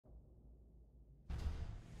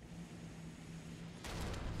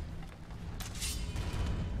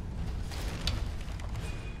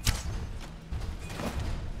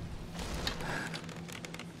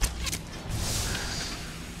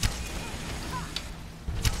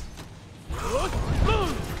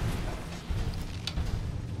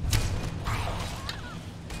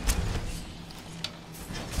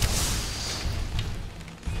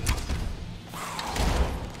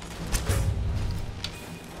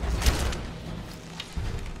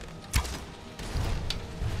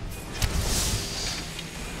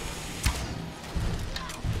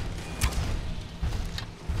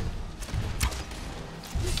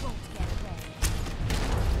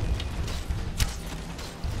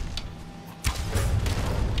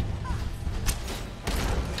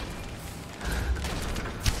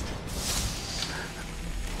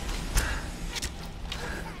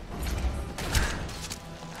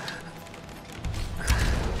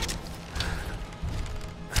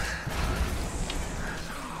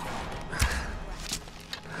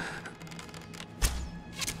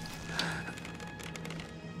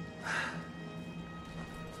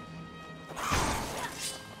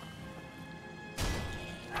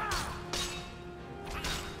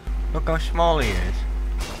Look how small he is.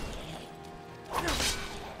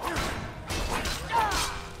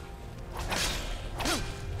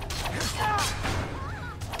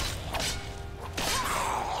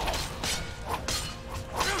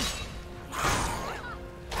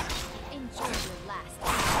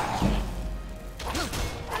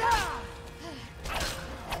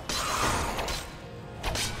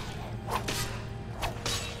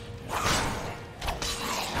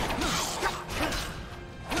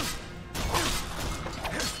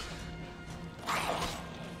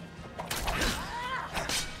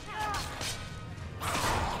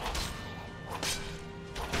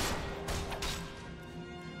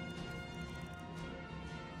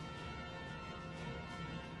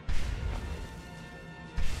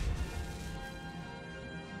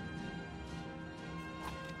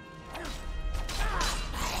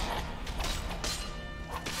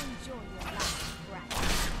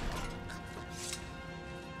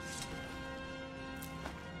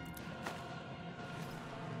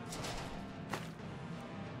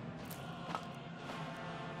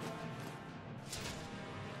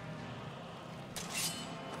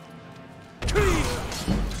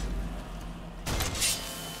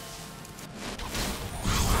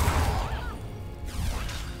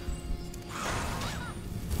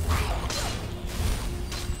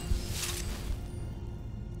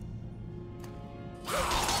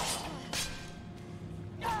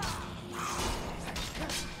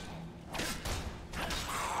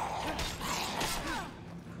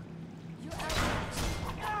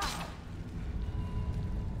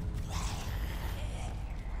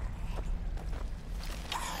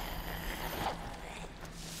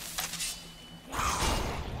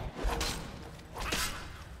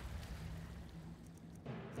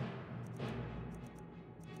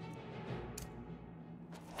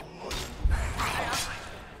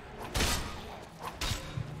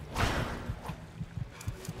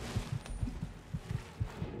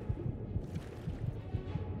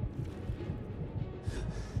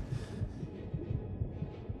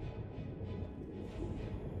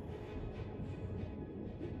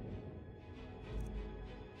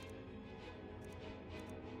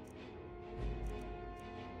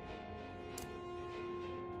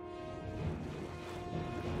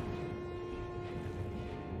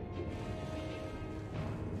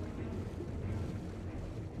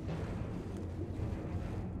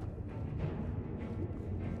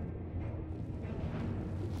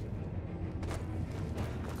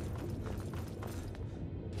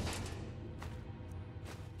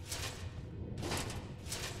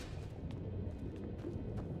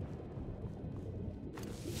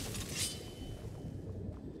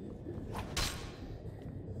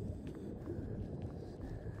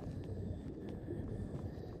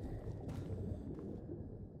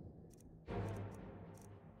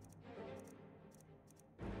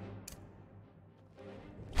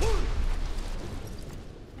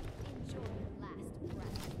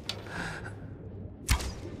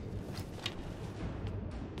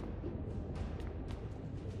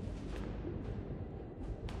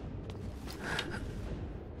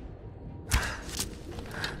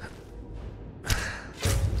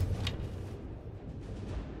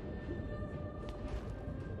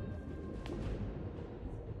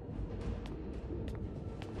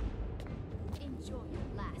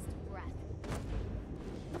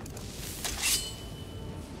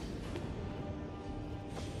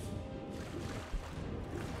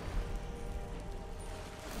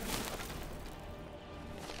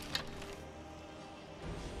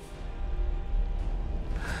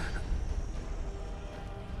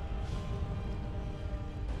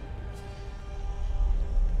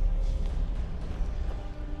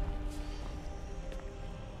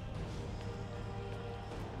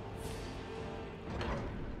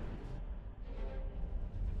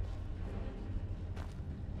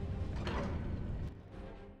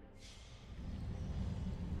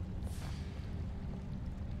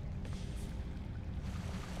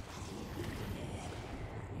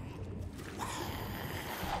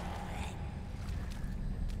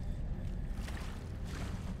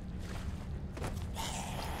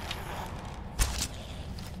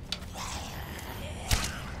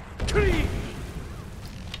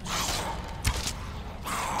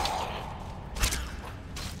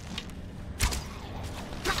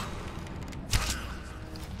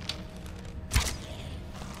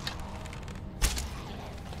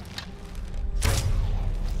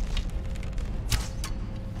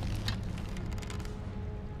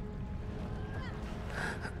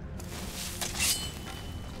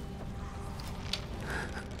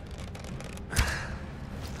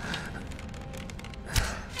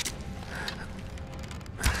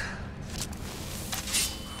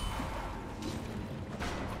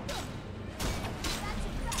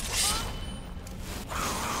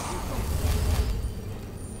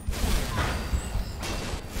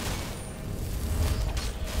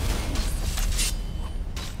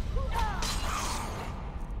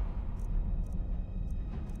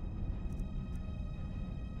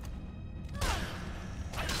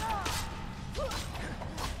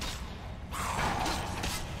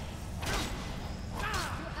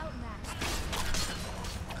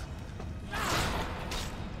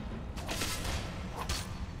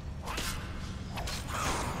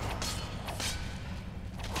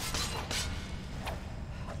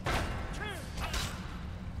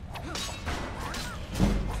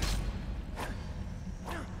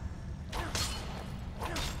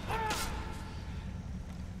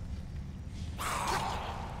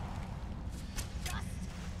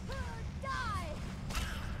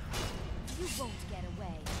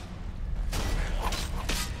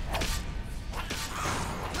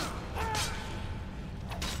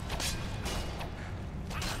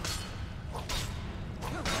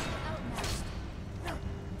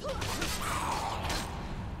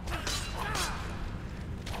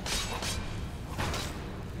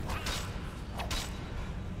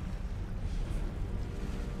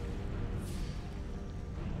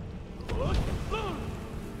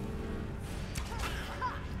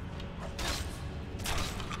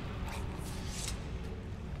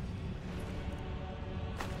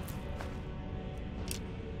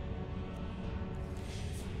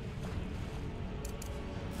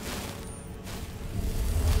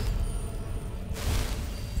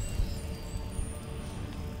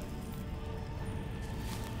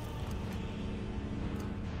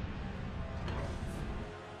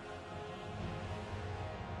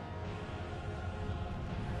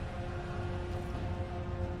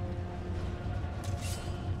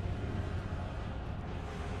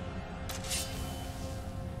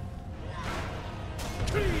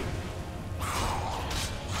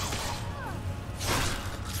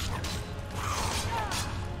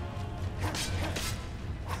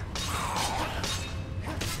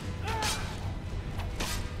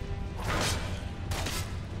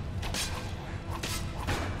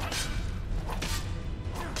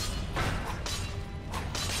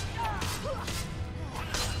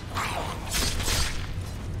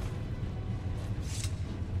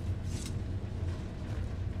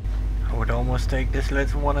 almost take this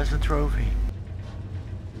little one as a trophy.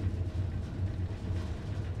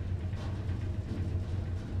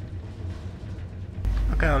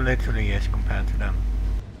 Look how little he is compared to them.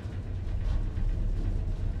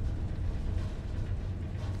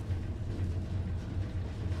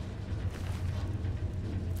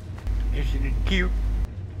 Isn't it cute?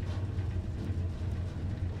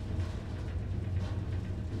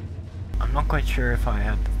 I'm not quite sure if I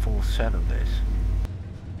had the full set of this.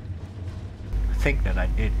 I think that I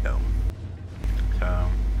did though. So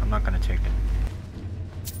I'm not gonna take it.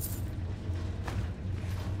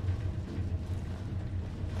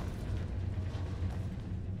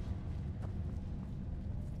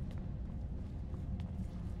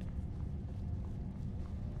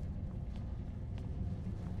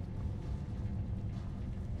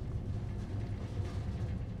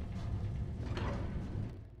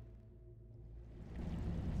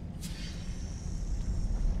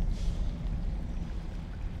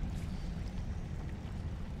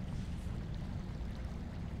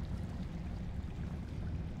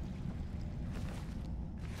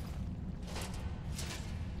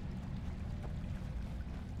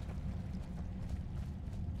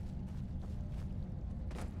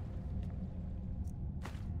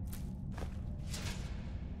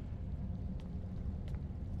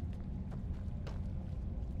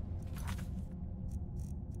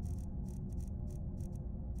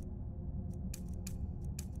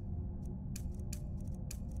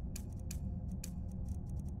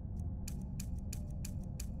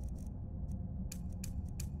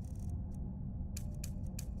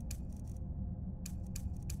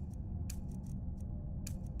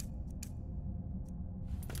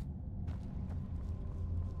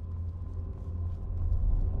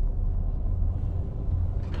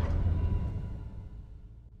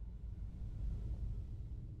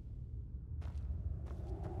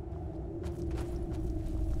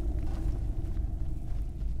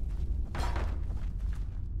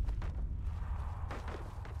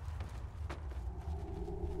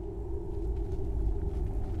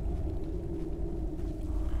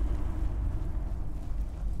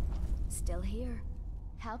 Still here.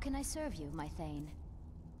 How can I serve you, my Thane?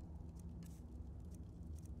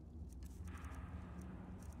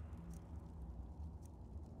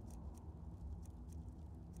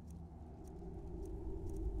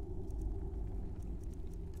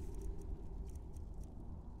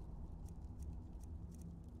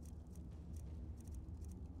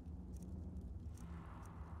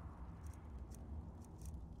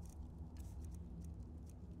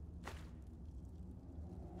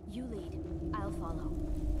 You lead. I'll follow.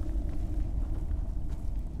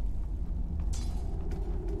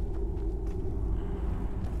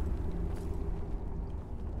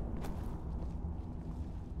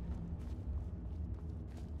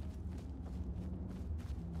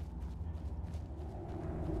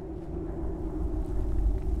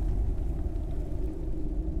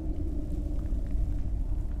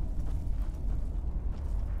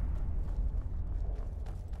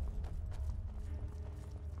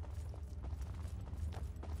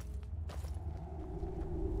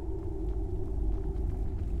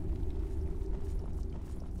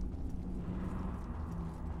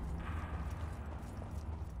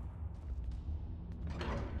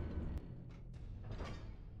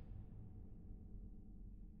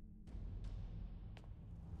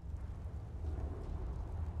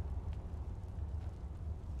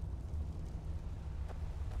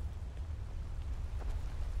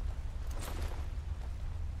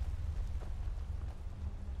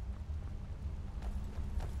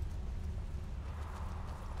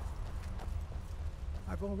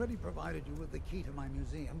 I've already provided you with the key to my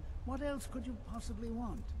museum. What else could you possibly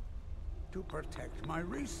want? To protect my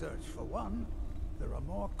research, for one. There are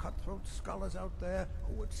more cutthroat scholars out there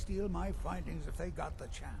who would steal my findings if they got the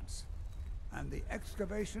chance. And the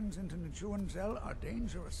excavations into Nchuanzel are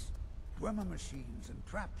dangerous. Dwemer machines and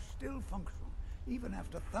traps still functional, even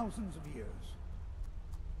after thousands of years.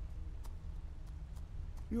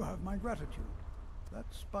 You have my gratitude. That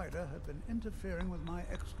spider had been interfering with my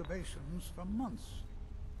excavations for months.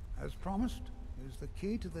 As promised, here's the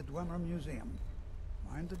key to the Dwemer Museum.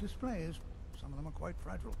 Mind the displays. Some of them are quite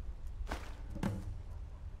fragile.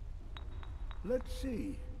 Let's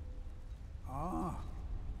see. Ah,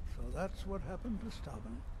 so that's what happened to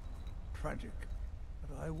Stauben. Tragic.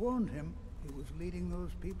 But I warned him he was leading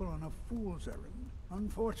those people on a fool's errand.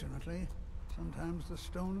 Unfortunately, sometimes the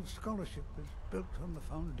stone of scholarship is built on the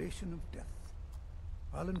foundation of death.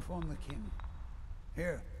 I'll inform the king.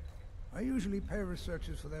 Here, I usually pay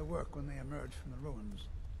researchers for their work when they emerge from the ruins,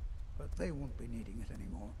 but they won't be needing it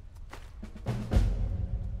anymore.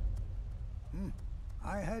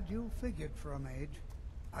 I had you figured for a mage.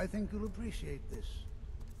 I think you'll appreciate this.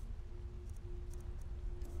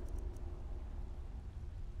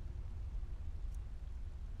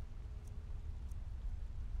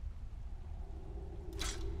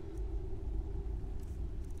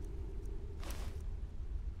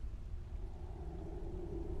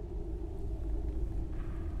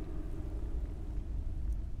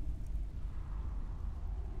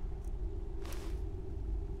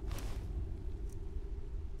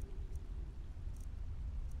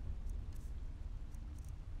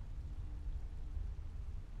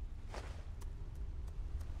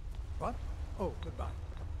 What? Oh, goodbye.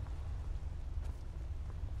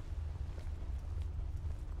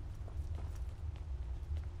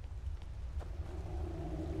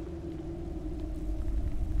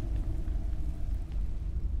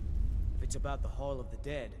 If it's about the Hall of the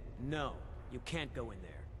Dead, no, you can't go in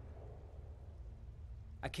there.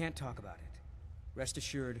 I can't talk about it. Rest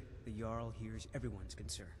assured, the Jarl hears everyone's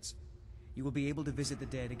concerns. You will be able to visit the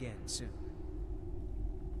dead again soon.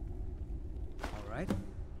 All right?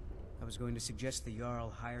 I was going to suggest the Jarl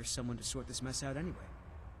hire someone to sort this mess out anyway.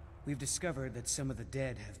 We've discovered that some of the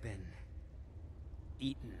dead have been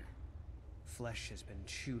eaten. Flesh has been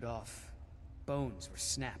chewed off. Bones were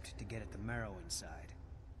snapped to get at the marrow inside.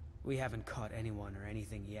 We haven't caught anyone or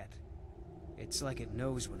anything yet. It's like it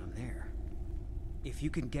knows when I'm there. If you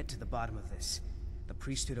can get to the bottom of this, the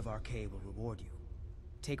priesthood of Archery will reward you.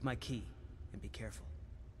 Take my key, and be careful.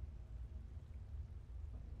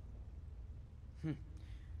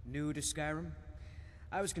 New to Skyrim?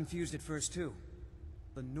 I was confused at first too.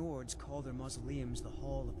 The Nords call their mausoleums the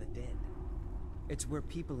Hall of the Dead. It's where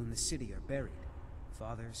people in the city are buried.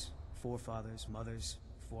 Fathers, forefathers, mothers,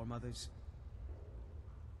 foremothers.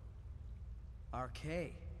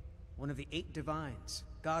 Archery, one of the 8 divines,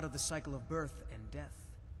 god of the cycle of birth and death.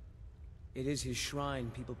 It is his shrine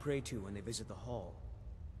people pray to when they visit the hall,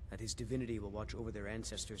 and his divinity will watch over their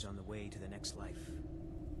ancestors on the way to the next life.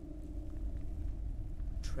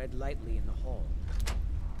 Tread lightly in the hall.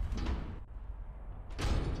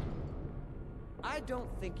 I don't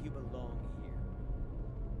think you belong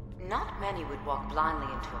here. Not many would walk blindly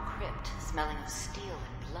into a crypt, smelling of steel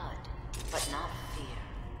and blood, but not fear.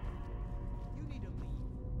 You need to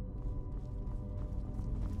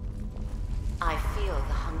leave. I feel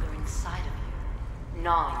the hunger inside of you,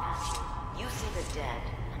 gnawing at you. You see the dead,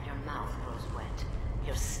 and your mouth grows wet.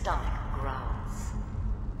 Your stomach growls.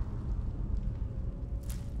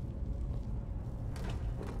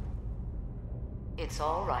 It's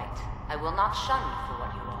all right. I will not shun you for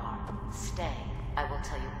what you are. Stay. I will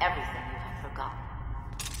tell you everything you have forgotten.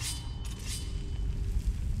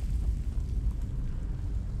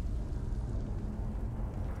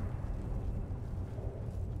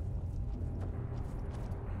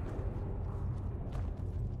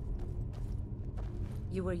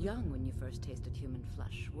 You were young when you first tasted human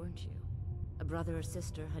flesh, weren't you? A brother or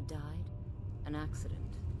sister had died? An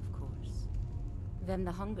accident, of course. Then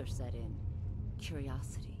the hunger set in.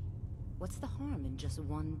 Curiosity. What's the harm in just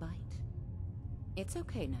one bite? It's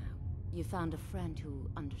okay now. You found a friend who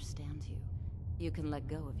understands you. You can let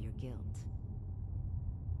go of your guilt.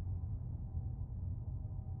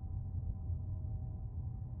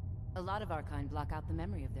 A lot of our kind block out the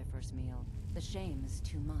memory of their first meal. The shame is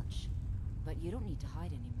too much. But you don't need to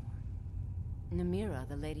hide anymore. Namira,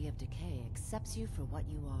 the Lady of Decay, accepts you for what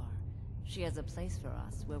you are. She has a place for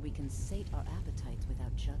us where we can sate our appetites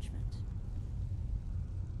without judgment.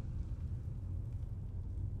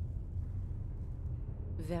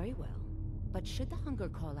 Very well. But should the hunger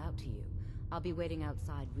call out to you, I'll be waiting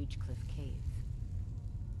outside Reachcliff Cave.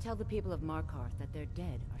 Tell the people of Markarth that their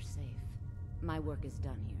dead are safe. My work is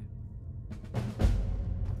done here.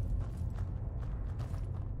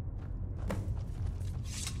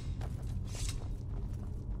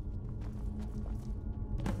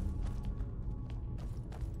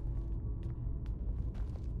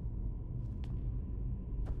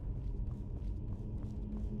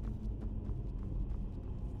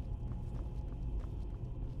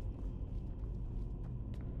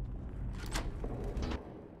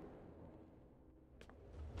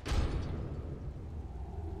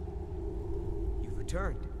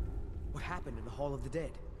 Returned. What happened in the Hall of the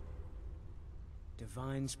Dead?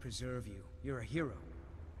 Divines preserve you. You're a hero.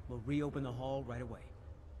 We'll reopen the hall right away.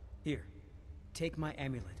 Here, take my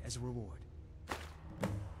amulet as a reward.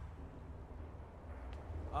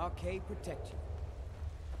 Archery protect you.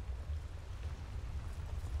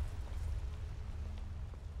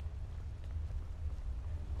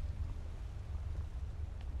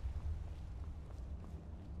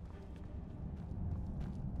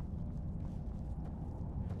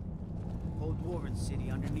 Old Dwarven secret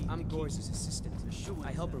city underneath I'm the Gore's assistant.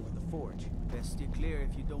 I help her with the forge. Best steer clear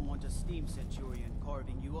if you don't want a steam centurion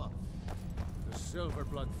carving you up. The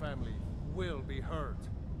Silverblood family will be heard.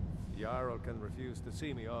 Jarl can refuse to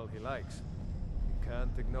see me all he likes. He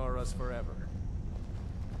can't ignore us forever.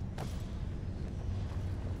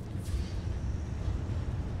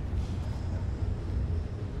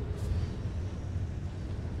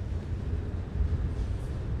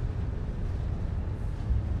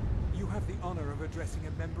 You have the honor of addressing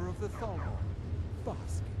a member of the Thalmor.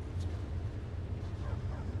 Bask in it.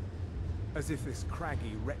 As if this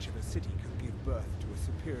craggy wretch of a city could give birth to a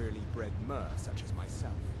superiorly bred mer such as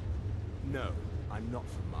myself. No, I'm not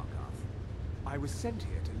from Markarth. I was sent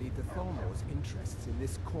here to lead the Thalmor's interests in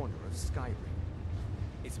this corner of Skyrim.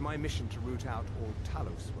 It's my mission to root out all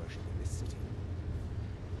Talos worship in this city.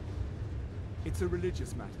 It's a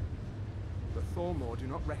religious matter. The Thalmor do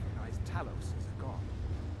not recognize Talos as a god.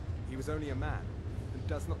 He was only a man, and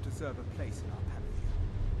does not deserve a place in our pantheon.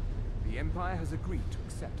 The Empire has agreed to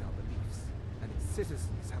accept our beliefs, and its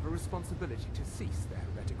citizens have a responsibility to cease their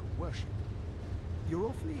heretical worship. You're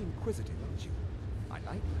awfully inquisitive, aren't you? I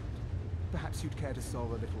like that. Perhaps you'd care to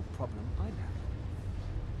solve a little problem I'm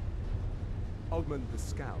having. Ogmund the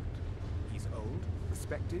Scout. He's old,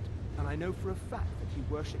 respected, and I know for a fact that he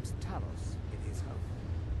worships Talos in his home.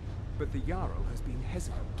 But the Jarl has been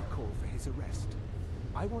hesitant to call for his arrest.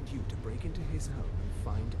 I want you to break into his home and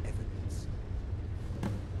find evidence.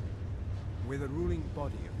 We're the ruling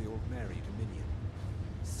body of the Aldmeri Dominion.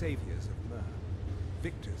 Saviors of Mer.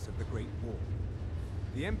 Victors of the Great War.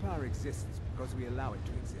 The Empire exists because we allow it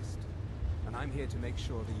to exist. And I'm here to make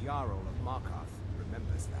sure the Jarl of Markarth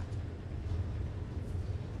remembers that.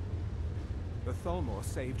 The Thalmor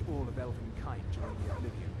saved all of Elvenkind during the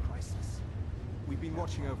Oblivion Crisis. We've been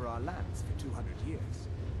watching over our lands for 200 years.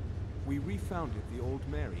 We refounded the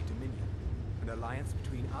Aldmeri Dominion, an alliance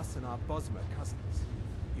between us and our Bosmer cousins.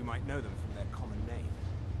 You might know them from their common name,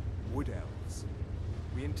 Wood Elves.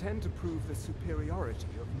 We intend to prove the superiority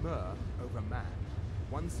of Mer over man,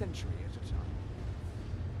 1 century at a time.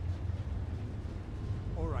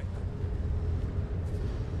 All right then.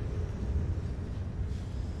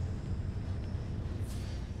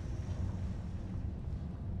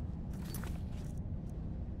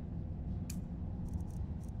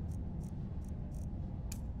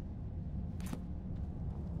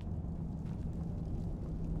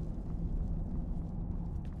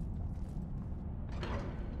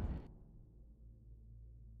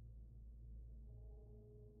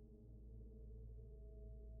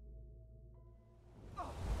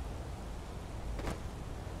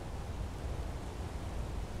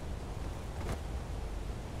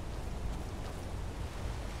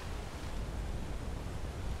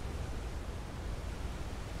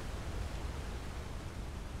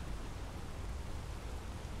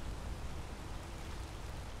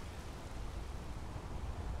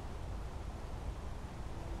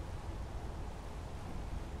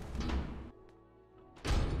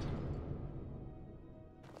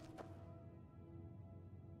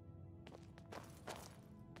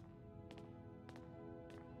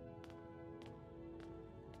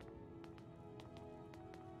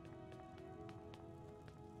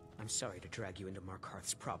 I'm sorry to drag you into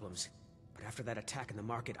Markarth's problems, but after that attack in the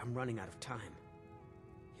market, I'm running out of time.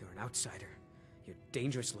 You're an outsider. You're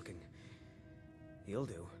dangerous looking. You'll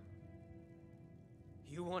do.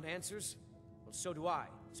 You want answers? Well, so do I.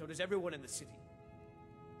 So does everyone in the city.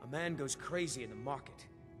 A man goes crazy in the market.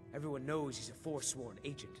 Everyone knows he's a forsworn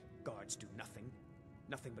agent. Guards do nothing.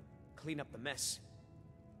 Nothing but clean up the mess.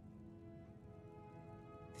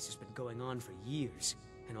 This has been going on for years,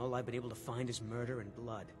 and all I've been able to find is murder and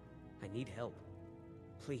blood. I need help.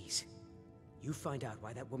 Please. You find out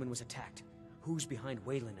why that woman was attacked, who's behind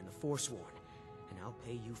Wayland and the Forsworn, and I'll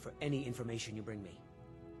pay you for any information you bring me.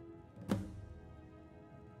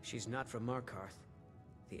 She's not from Markarth.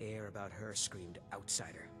 The air about her screamed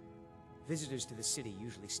outsider. Visitors to the city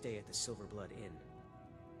usually stay at the Silverblood Inn.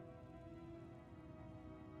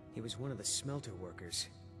 He was one of the smelter workers.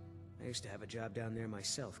 I used to have a job down there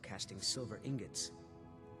myself, casting silver ingots.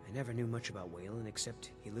 I never knew much about Wayland,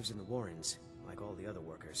 except he lives in the Warrens, like all the other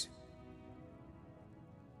workers.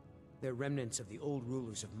 They're remnants of the old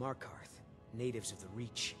rulers of Markarth, natives of the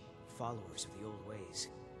Reach, followers of the old ways.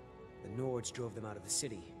 The Nords drove them out of the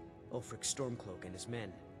city, Ulfric Stormcloak and his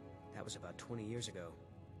men. That was about 20 years ago.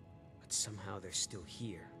 But somehow they're still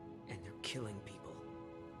here, and they're killing people.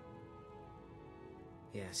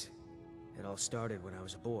 Yes, it all started when I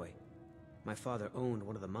was a boy. My father owned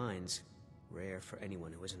one of the mines, rare for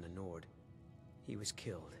anyone who isn't a Nord. He was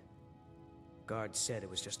killed. Guards said it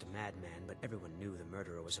was just a madman, but everyone knew the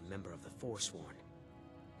murderer was a member of the Forsworn.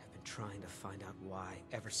 I've been trying to find out why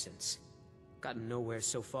ever since. Gotten nowhere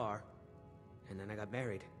so far. And then I got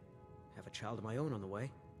married. Have a child of my own on the way.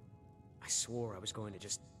 I swore I was going to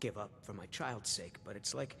just give up for my child's sake, but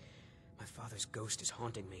it's like my father's ghost is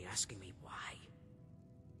haunting me, asking me why.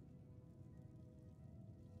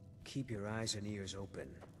 Keep your eyes and ears open.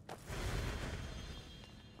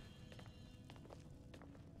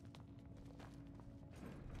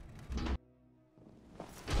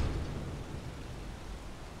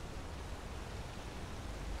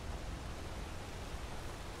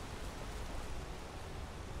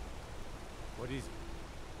 What is it?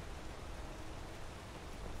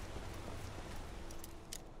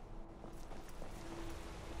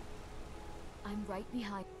 I'm right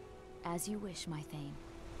behind. As you wish, my Thane.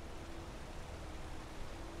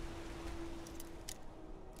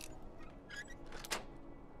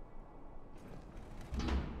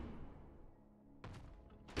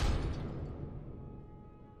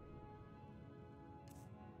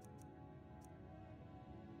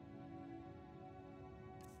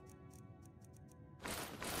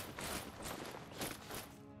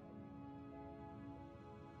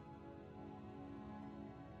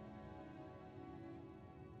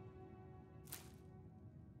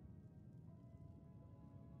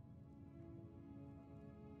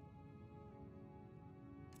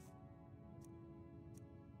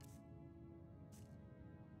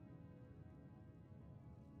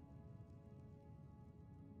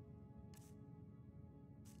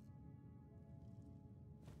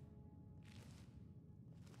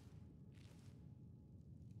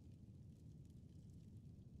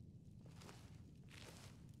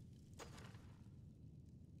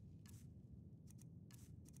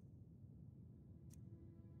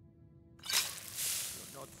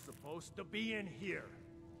 Not supposed to be in here.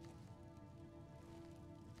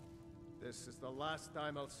 This is the last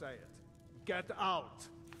time I'll say it. Get out!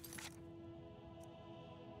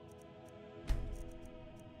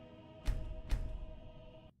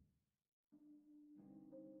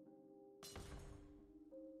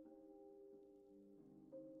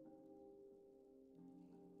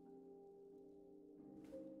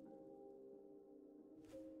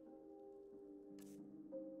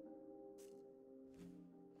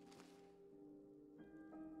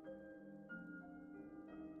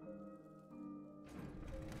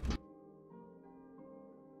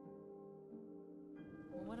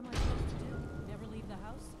 Well, what am I supposed to do? Never leave the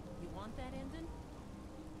house? You want that ending?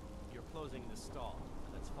 You're closing the stall.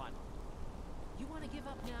 That's final. You want to give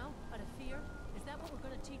up now, out of fear? Is that what we're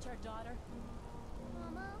going to teach our daughter?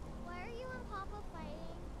 Mama, why are you and Papa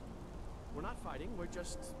fighting? We're not fighting, we're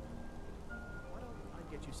just... Why don't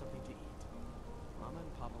I get you something to eat? Mama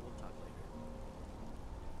and Papa will talk later.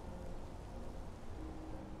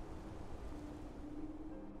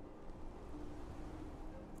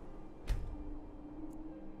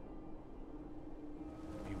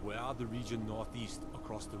 Beware the region northeast,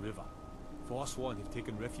 across the river. Forsworn have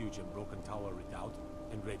taken refuge in Broken Tower Redoubt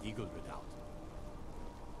and Red Eagle Redoubt.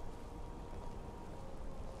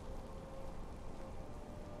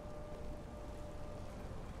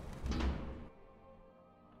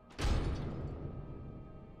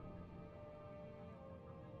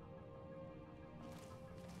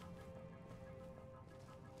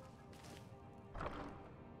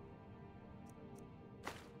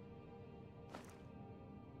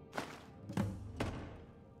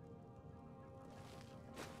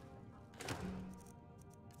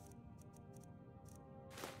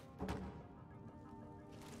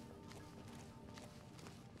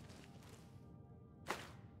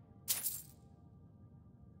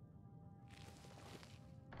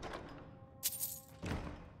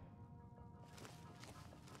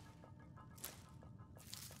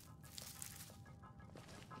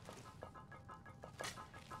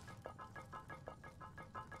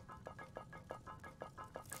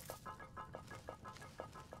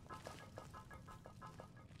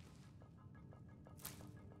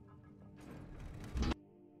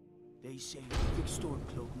 They say the big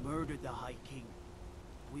Stormcloak murdered the High King.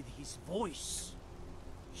 With his voice.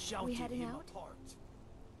 Shouted heading him out? apart.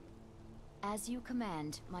 As you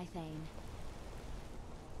command, my Thane.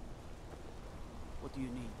 What do you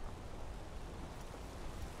need?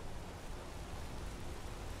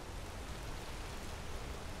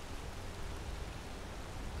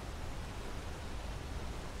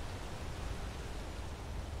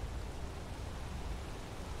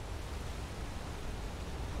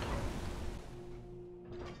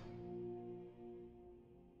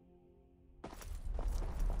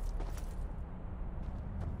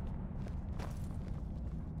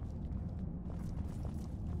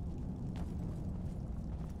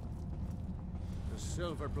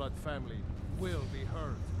 Silverblood family will be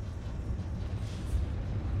heard.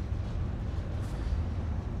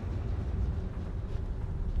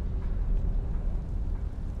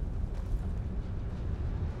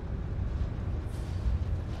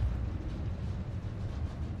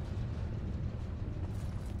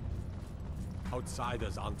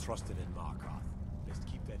 Outsiders aren't trusted in Markarth. Best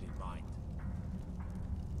keep that in mind.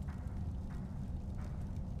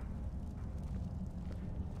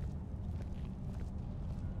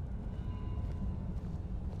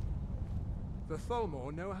 The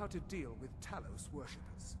Thalmor know how to deal with Talos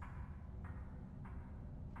worshippers.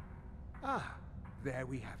 Ah, there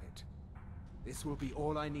we have it. This will be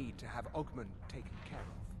all I need to have Ogmund taken care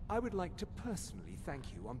of. I would like to personally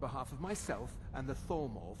thank you on behalf of myself and the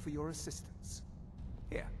Thalmor for your assistance.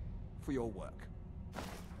 Here, for your work.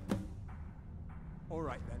 All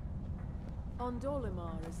right then.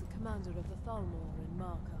 Ondolimar is the commander of the Thalmor in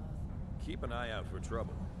Markarth. Keep an eye out for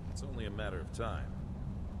trouble. It's only a matter of time.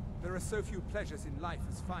 There are so few pleasures in life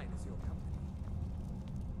as fine as your company.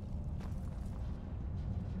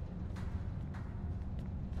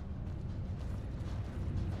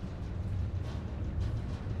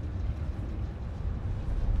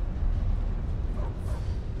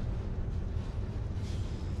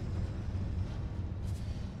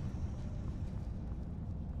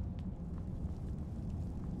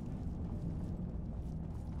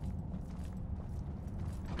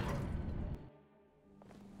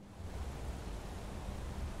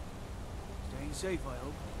 Safe, I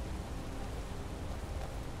hope.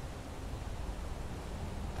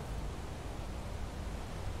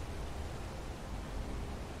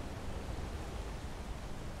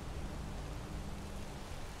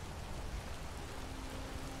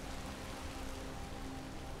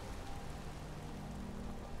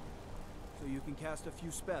 So you can cast a few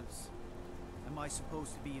spells. Am I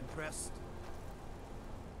supposed to be impressed?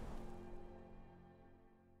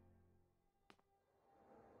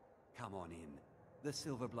 Come on in. The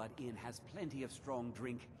Silverblood Inn has plenty of strong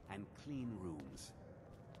drink and clean rooms.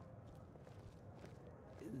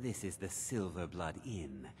 This is the Silverblood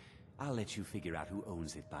Inn. I'll let you figure out who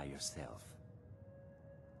owns it by yourself.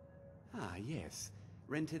 Ah, yes.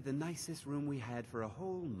 Rented the nicest room we had for a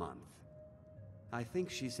whole month. I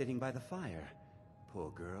think she's sitting by the fire.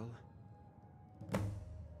 Poor girl.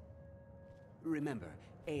 Remember,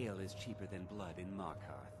 ale is cheaper than blood in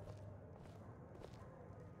Markarth.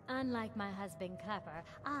 Unlike my husband Clepper,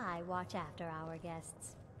 I watch after our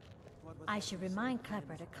guests. I should remind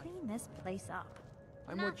Clepper to clean this place up.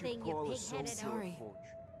 I'm what you call a pig-headed Sorry.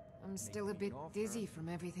 I'm still a bit dizzy from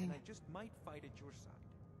everything. I just might fight at your side.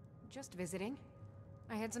 Just visiting.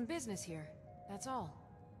 I had some business here, that's all.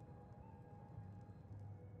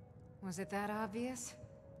 Was it that obvious?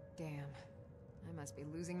 Damn. I must be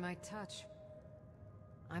losing my touch.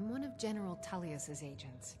 I'm one of General Tullius's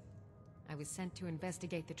agents. I was sent to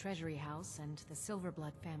investigate the Treasury House and the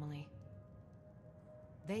Silverblood family.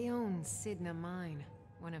 They own Sidna Mine,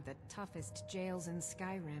 one of the toughest jails in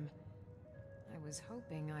Skyrim. I was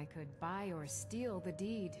hoping I could buy or steal the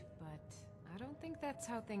deed, but I don't think that's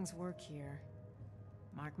how things work here.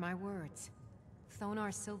 Mark my words.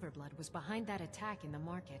 Thonar Silverblood was behind that attack in the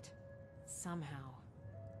market. Somehow.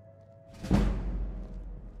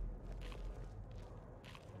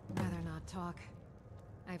 Rather not talk.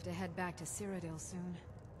 I have to head back to Cyrodiil soon.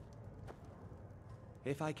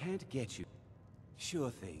 If I can't get you, sure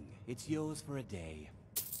thing. It's yours for a day.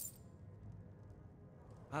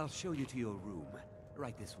 I'll show you to your room.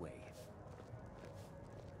 Right this way.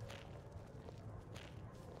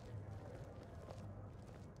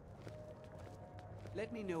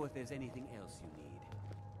 Let me know if there's anything else you need.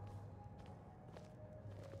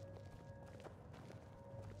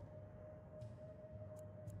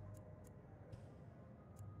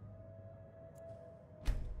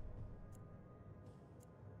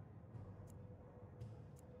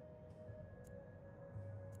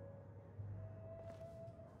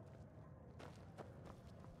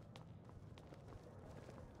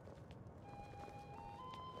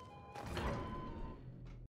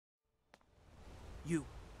 You.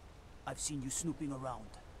 I've seen you snooping around,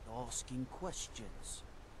 asking questions.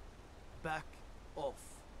 Back off.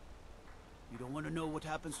 You don't want to know what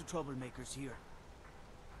happens to troublemakers here.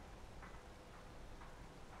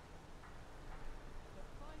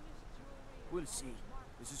 We'll see.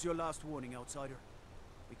 This is your last warning, outsider.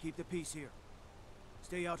 We keep the peace here.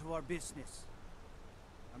 Stay out of our business.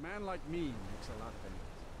 A man like me makes a lot of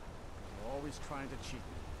enemies. You're always trying to cheat me.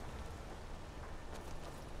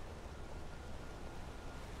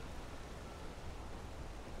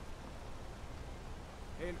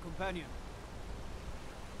 Hail, companion.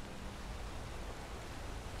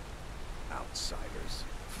 Outsiders.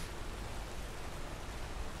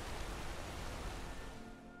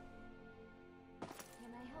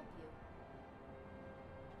 Can I help you?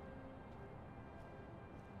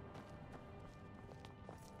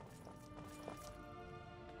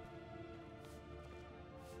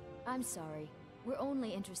 I'm sorry. We're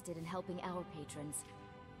only interested in helping our patrons.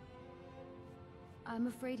 I'm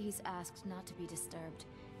afraid he's asked not to be disturbed.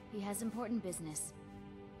 He has important business.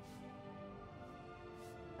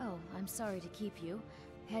 Oh, I'm sorry to keep you.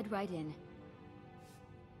 Head right in.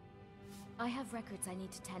 I have records I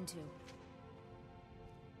need to tend to.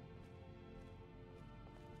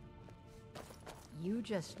 You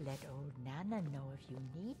just let old Nana know if you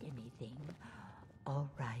need anything. All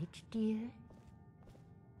right, dear?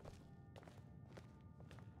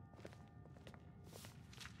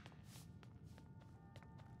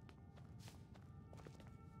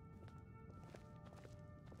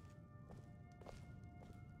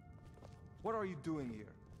 What are you doing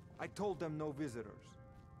here? I told them no visitors.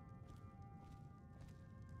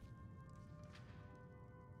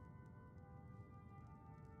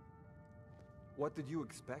 What did you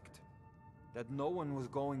expect? That no one was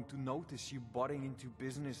going to notice you butting into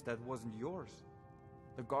business that wasn't yours?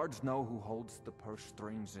 The guards know who holds the purse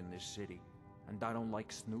strings in this city, and I don't like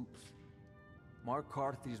snoops.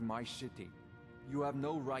 Markarth is my city. You have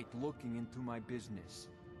no right looking into my business.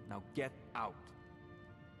 Now get out.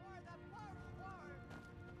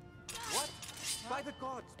 What? By the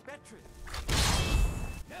gods, Betrid!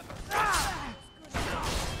 Never!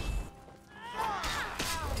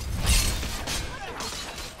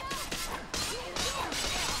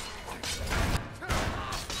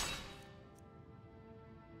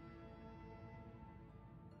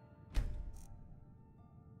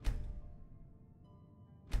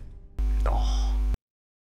 Oh,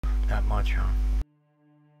 that much, huh?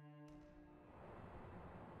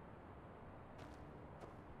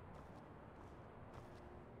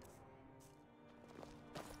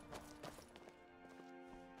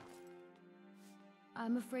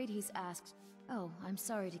 I'm afraid he's asked. Oh, I'm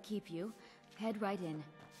sorry to keep you. Head right in.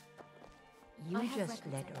 You I have just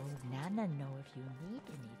records let I old need to Nana know if you need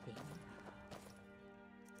anything.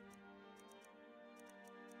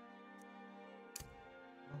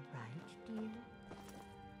 All right, dear?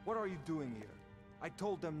 What are you doing here? I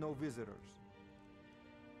told them no visitors.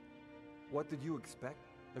 What did you expect?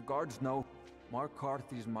 The guards know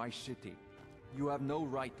Markarth is my city. You have no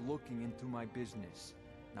right looking into my business.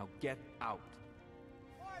 Now get out.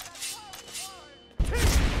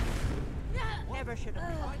 Never should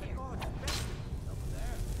have come here.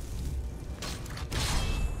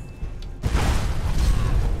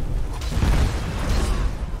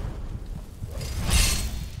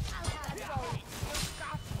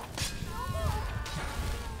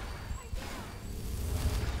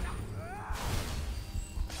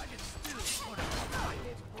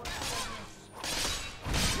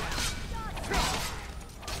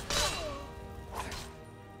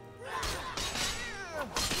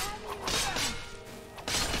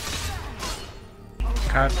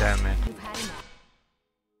 God damn it.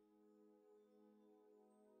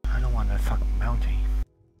 I don't want that fucking bounty.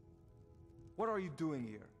 What are you doing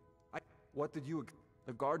here? What did you...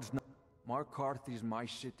 The guards know... Markarth is my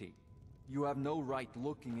city. You have no right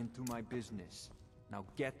looking into my business. Now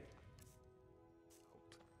get...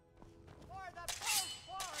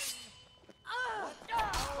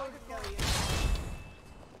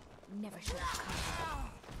 Never should have come.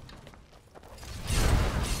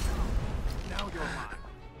 Now you're mine.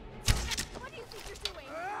 What do you think you're doing?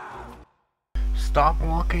 Stop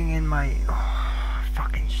walking in my...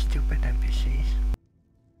 fucking stupid NPCs.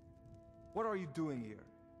 What are you doing here?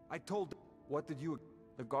 I told... What did you...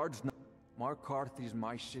 The guards know... Markarth is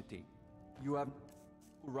my city. You have no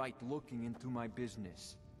right looking into my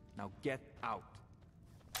business. Now get out.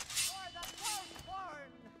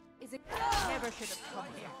 Is it... Never should have come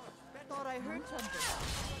here. Thought I heard something.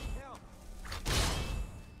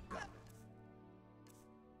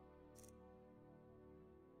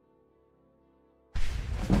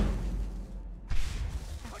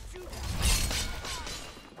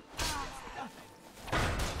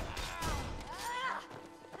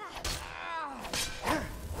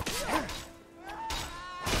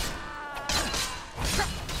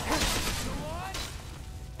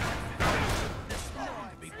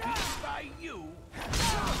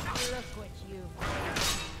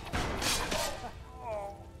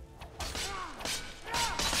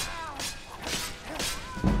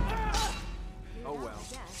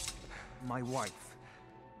 My wife.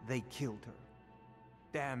 They killed her.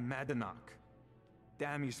 Damn Madanach.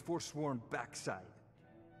 Damn his forsworn backside.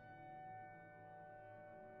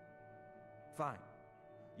 Fine.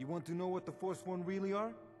 You want to know what the Forsworn really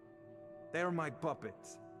are? They're my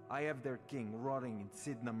puppets. I have their king rotting in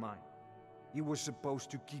Sidna Mine. He was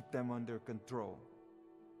supposed to keep them under control.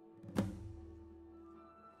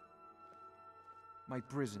 My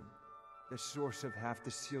prison. The source of half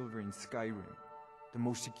the silver in Skyrim. The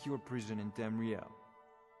most secure prison in Tamriel.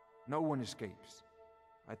 No one escapes.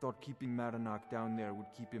 I thought keeping Madanak down there would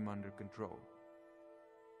keep him under control.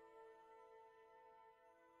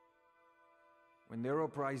 When their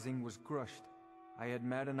uprising was crushed, I had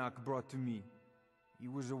Madanak brought to me. He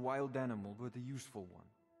was a wild animal, but a useful one.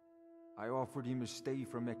 I offered him a stay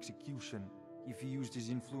from execution if he used his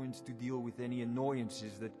influence to deal with any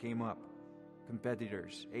annoyances that came up.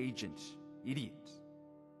 Competitors, agents, idiots.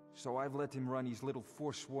 So I've let him run his little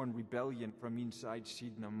forsworn rebellion from inside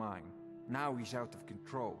Sidna Mine. Now he's out of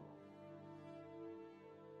control.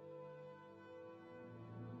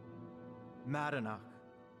 Madanak,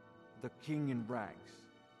 the king in rags.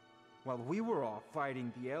 While we were off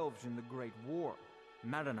fighting the elves in the Great War,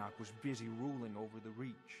 Madanak was busy ruling over the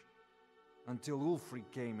Reach. Until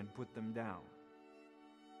Ulfric came and put them down.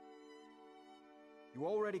 You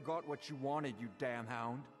already got what you wanted, you damn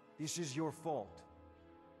hound. This is your fault.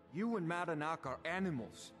 You and Madanak are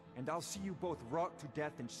animals, and I'll see you both rot to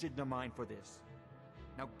death in Sidna Mine for this.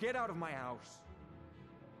 Now get out of my house.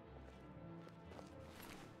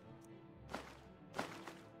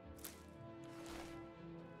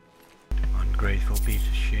 Ungrateful piece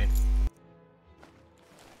of shit.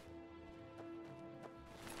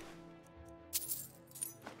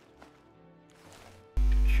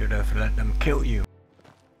 Should have let them kill you.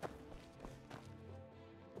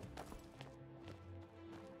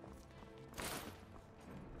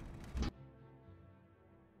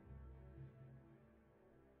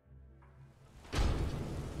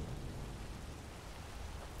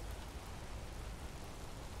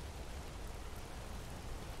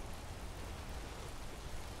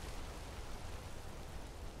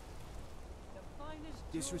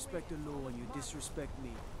 Disrespect the law and you disrespect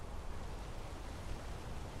me.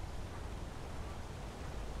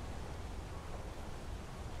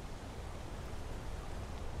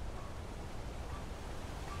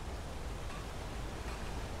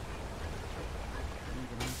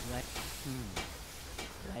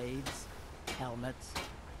 Blades, helmets,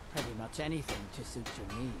 pretty much anything to suit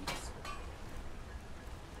your needs.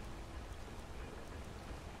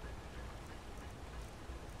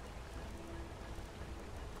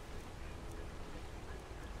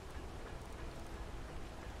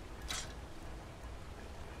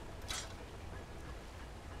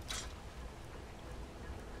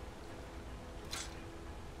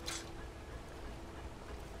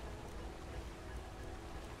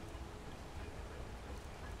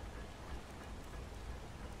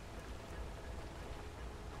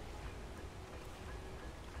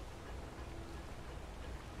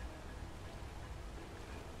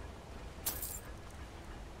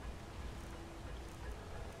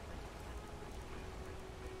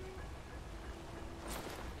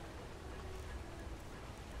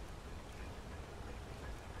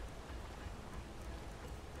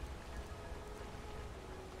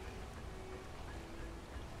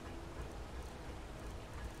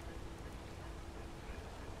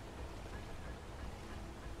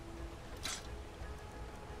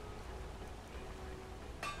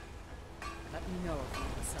 Let me know if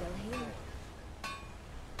you're Still here.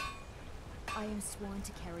 I am sworn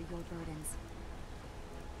to carry your burdens.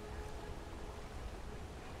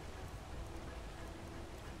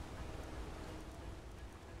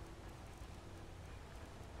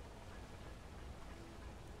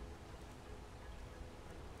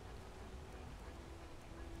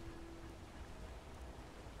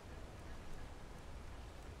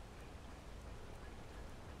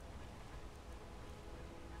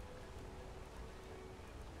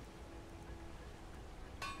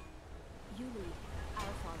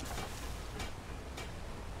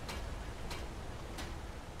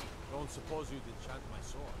 Don't suppose you'd enchant my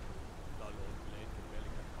sword? Dull old blade can barely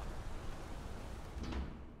cut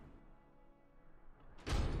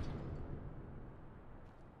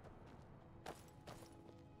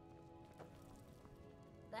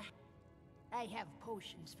butter. I have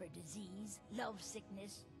potions for disease, love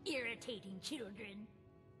sickness, irritating children.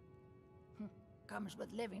 Comes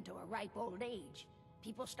with living to a ripe old age.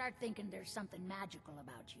 People start thinking there's something magical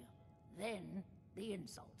about you. Then, the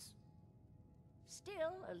insults.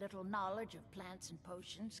 Still, a little knowledge of plants and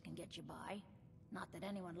potions can get you by. Not that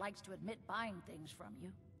anyone likes to admit buying things from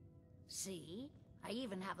you. See? I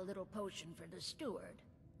even have a little potion for the steward.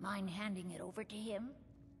 Mind handing it over to him?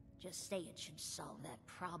 Just say it should solve that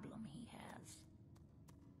problem he has.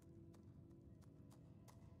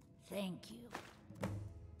 Thank you.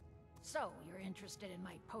 So, you're interested in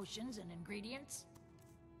my potions and ingredients?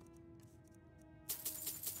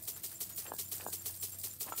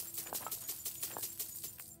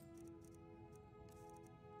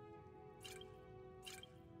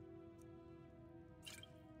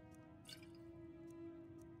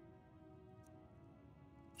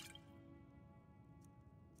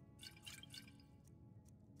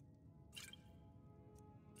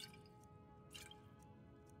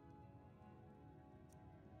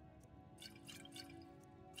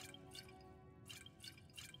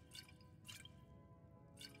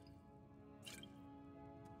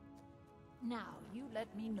 Now, you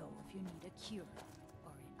let me know if you need a cure,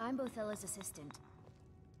 or I'm Bothella's assistant.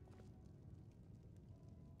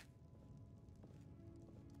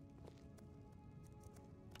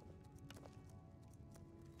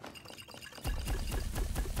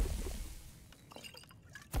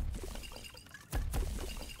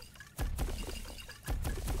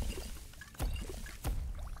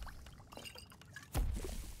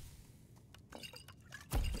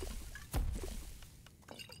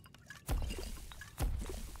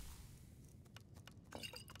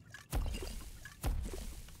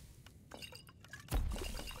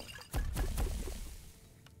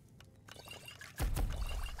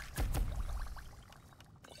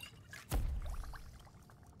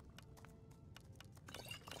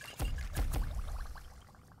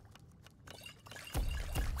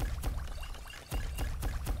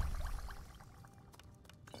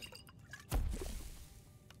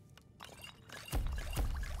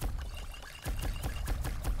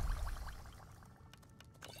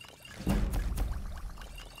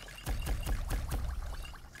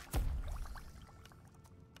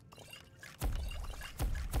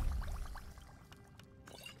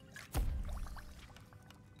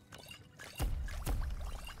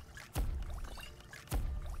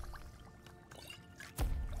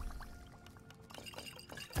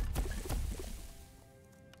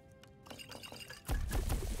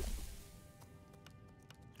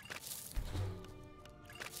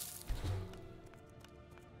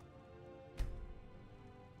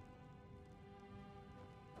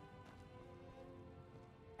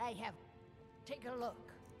 I have... Take a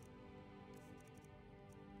look.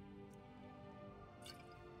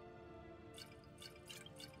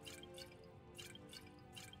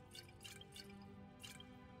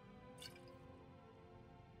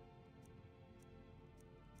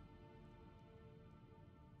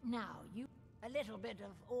 Now, you... A little bit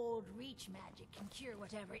of old reach magic can cure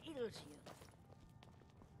whatever ails you.